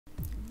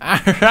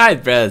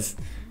Alright, bros.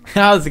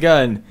 How's it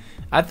going?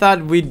 I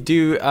thought we'd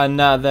do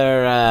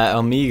another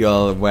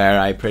Omegle where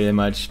I pretty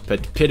much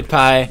put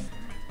PewDiePie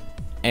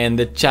in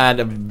the chat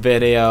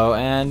video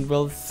and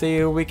we'll see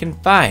who we can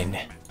find.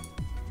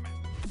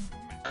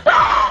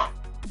 Oh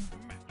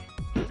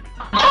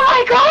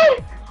my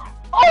god!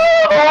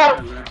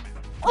 Oh!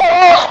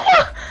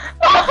 Oh!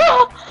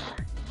 Oh!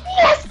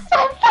 Yes, I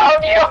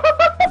found you!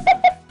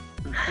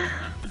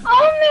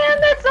 Oh man,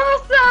 that's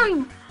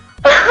awesome!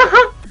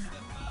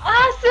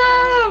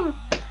 Awesome!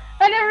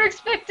 I never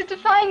expected to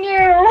find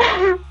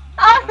you!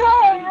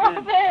 Oh,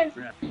 Robin!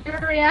 Your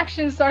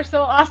reactions are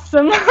so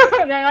awesome.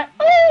 They're like,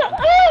 oh,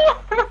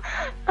 oh.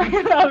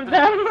 I love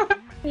them.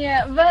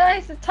 Yeah,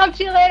 bye. So talk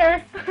to you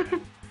later.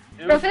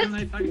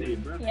 BROFIST?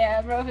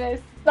 Yeah,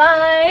 BROFIST.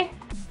 Bye!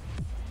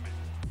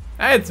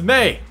 Hey, it's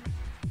me!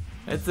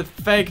 It's a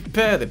fake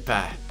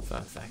PewDiePie.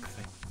 So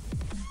sexy.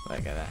 Look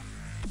at that.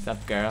 What's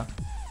up, girl?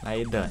 How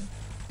you doing?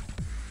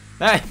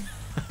 Hey!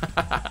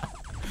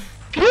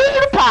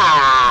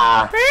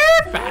 PewDiePie!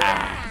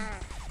 PewDiePie!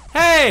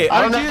 Hey!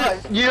 I don't know.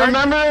 You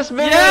remember this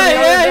video?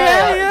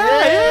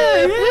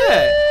 Yeah!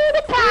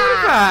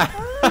 PewDiePie!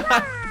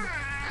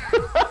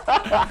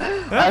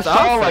 I saw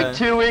awesome. like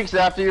 2 weeks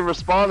after you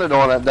responded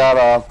on it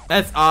that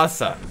That's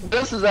awesome.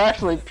 this is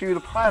actually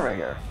PewDiePie right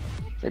here.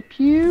 Say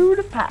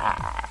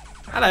PewDiePie.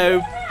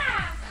 Hello.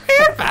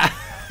 PewDiePie.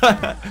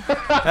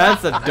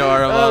 That's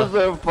adorable. That was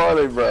so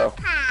funny, bro.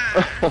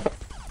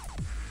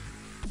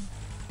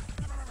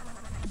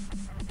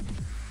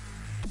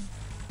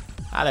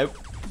 Hello.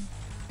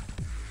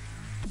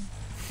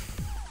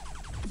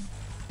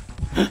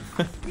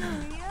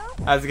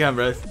 How's it going,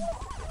 bros?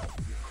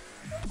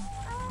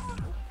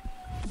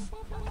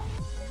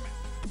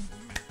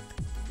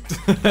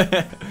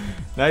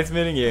 Nice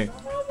meeting you.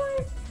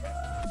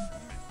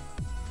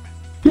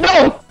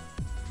 No!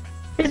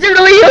 Is it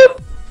really you?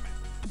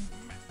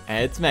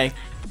 Hey, it's me.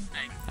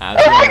 How's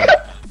it going?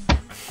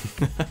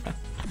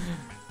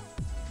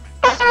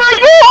 Oh my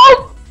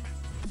god!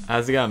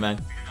 How's it going,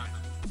 man?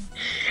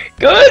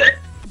 Good.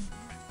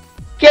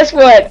 Guess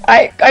what?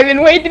 I've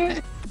been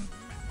waiting.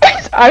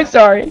 I'm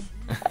sorry.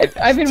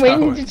 I've been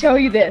waiting to tell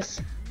you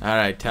this. All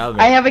right, tell me.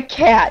 I have a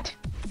cat,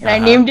 and I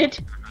named it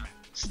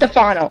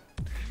Stefano.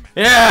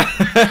 Yeah.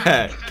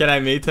 Can I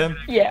meet him?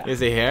 Yeah. Is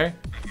he here?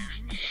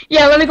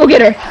 Yeah, let me go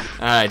get her.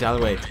 All right, I'll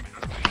wait.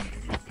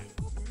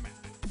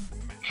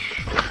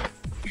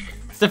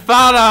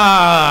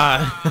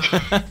 Stefano!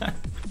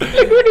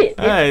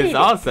 Hey, it's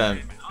awesome.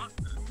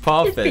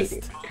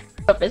 BROFIST.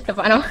 BROFIST,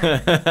 Stefano.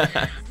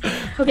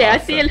 Okay, I'll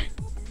see you.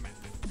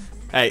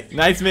 Hey,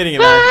 nice meeting you,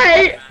 man.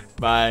 Bye.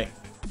 Bye.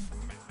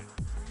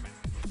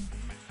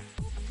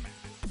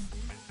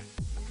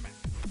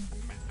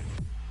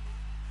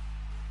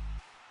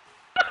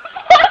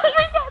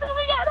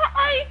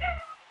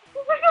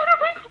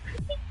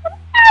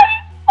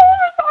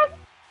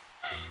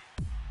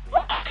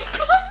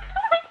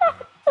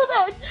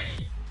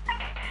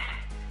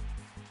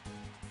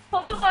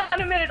 Hold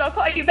on a minute, I'll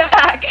call you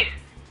back.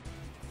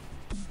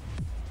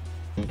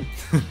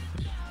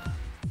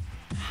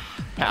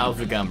 How's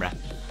it going, bruh?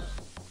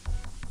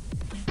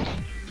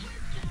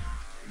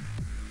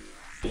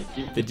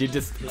 Did you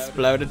just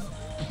explode?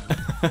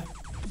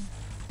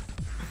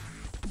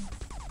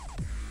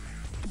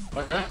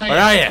 Where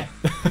are you?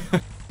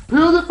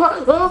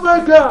 PewDiePie! Oh my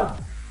god!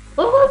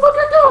 Oh my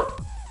fucking god!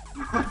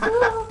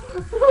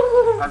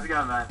 How's it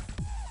going, man?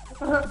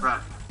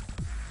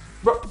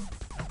 Bro.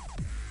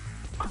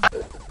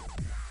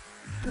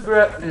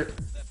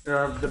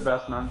 You're the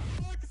best, man.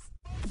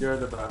 You're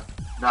the best.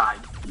 Nah,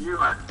 you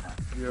are the best.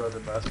 You are the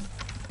best.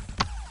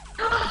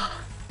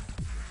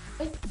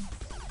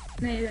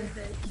 Nee, dat is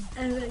fake.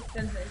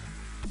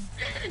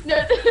 No.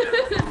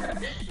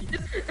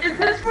 Is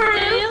this for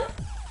real?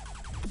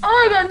 Oh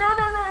my god, no.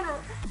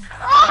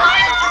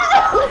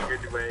 Oh!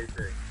 Good way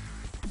to.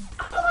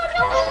 Oh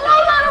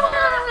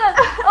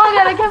my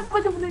god, I can't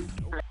put the.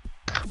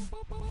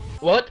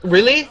 What?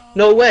 Really?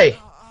 No way.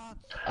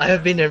 I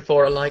have been there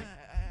for like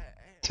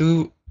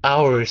 2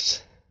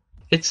 hours.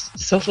 It's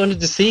so funny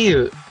to see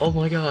you. Oh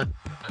my god.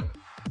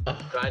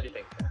 Glad you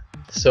think that.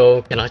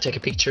 So can I take a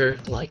picture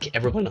like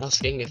everyone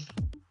asking if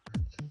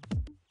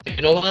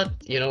you know what?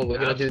 You know we're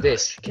gonna do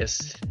this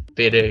because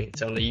Peter,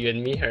 it's only you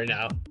and me here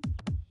now.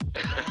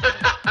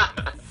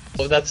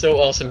 Oh, that's so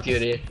awesome,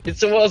 Cutie. It's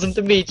so awesome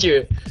to meet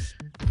you.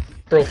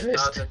 BROFIST.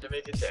 Awesome to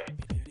meet you too.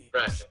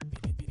 Right.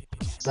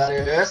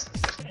 Serious?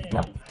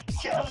 Yep.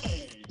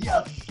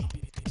 Yes.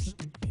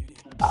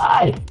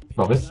 Hi.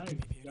 BROFIST.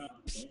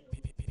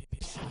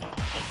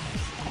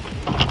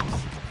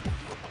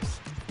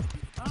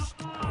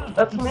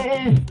 That's me!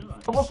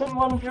 I was in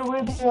one of your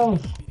videos!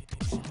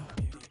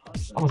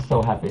 I was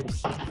so happy.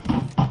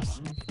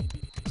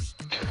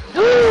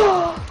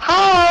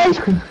 Hi!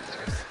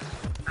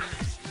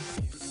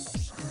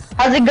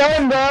 How's it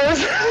going,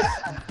 bros?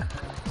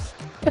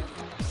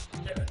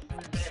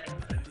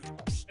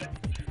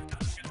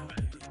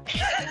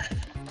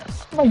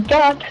 Oh my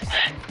god!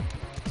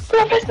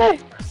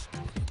 BROFIST!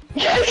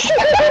 Yes!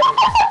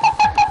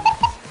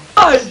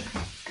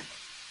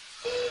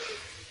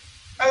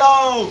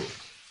 bro!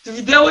 De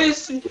video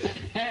is...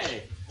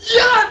 Hey!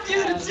 Ja,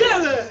 dude,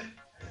 hetzelfde!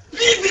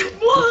 Wie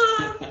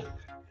man!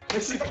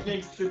 This is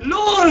niks te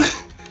LOL!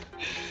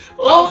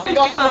 Oh my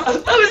god,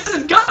 how is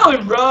it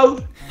going, bro?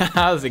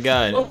 How's it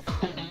going?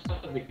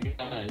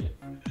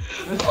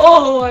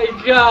 Oh my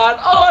god,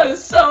 oh,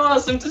 it's so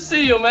awesome to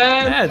see you,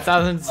 man! Yeah, it's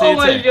awesome to see Oh you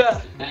my too.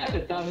 god!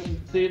 Het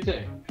awesome to see you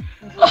too.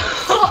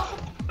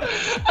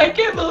 I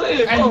can't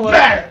believe! And Oh my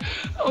bear. god!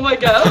 Oh my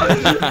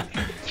god!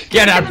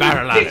 Get that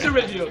barrel out of Picture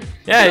there. with you!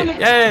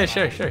 Yeah,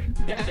 sure.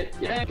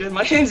 Yeah. Dude,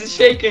 my hands is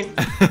shaking!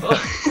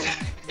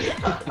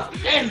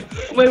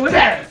 Wait, wait,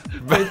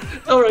 wait!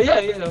 Alright,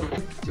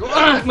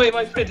 yeah.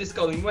 My friend is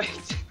calling, wait.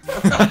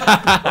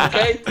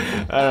 Okay?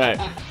 Alright.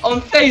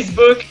 On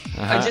Facebook,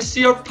 I Uh-huh. just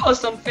see your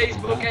post on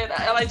Facebook and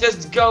I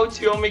just go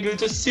to Omegle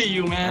to see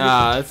you, man.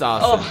 Ah, that's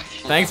awesome.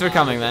 Oh. Thanks for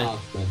coming, man.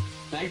 Awesome.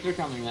 Thanks for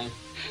coming, man.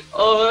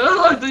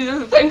 Oh,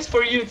 thanks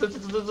for you to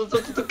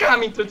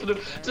coming to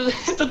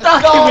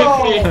talk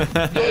with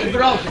me.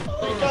 Bro!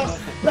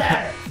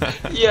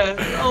 Yeah.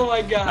 Oh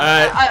my god.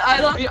 Alright. I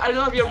love you. I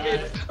love your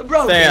video.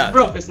 Bro, Stay up.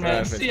 BROFIST,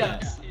 man. BROFIST, See ya.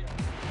 yeah.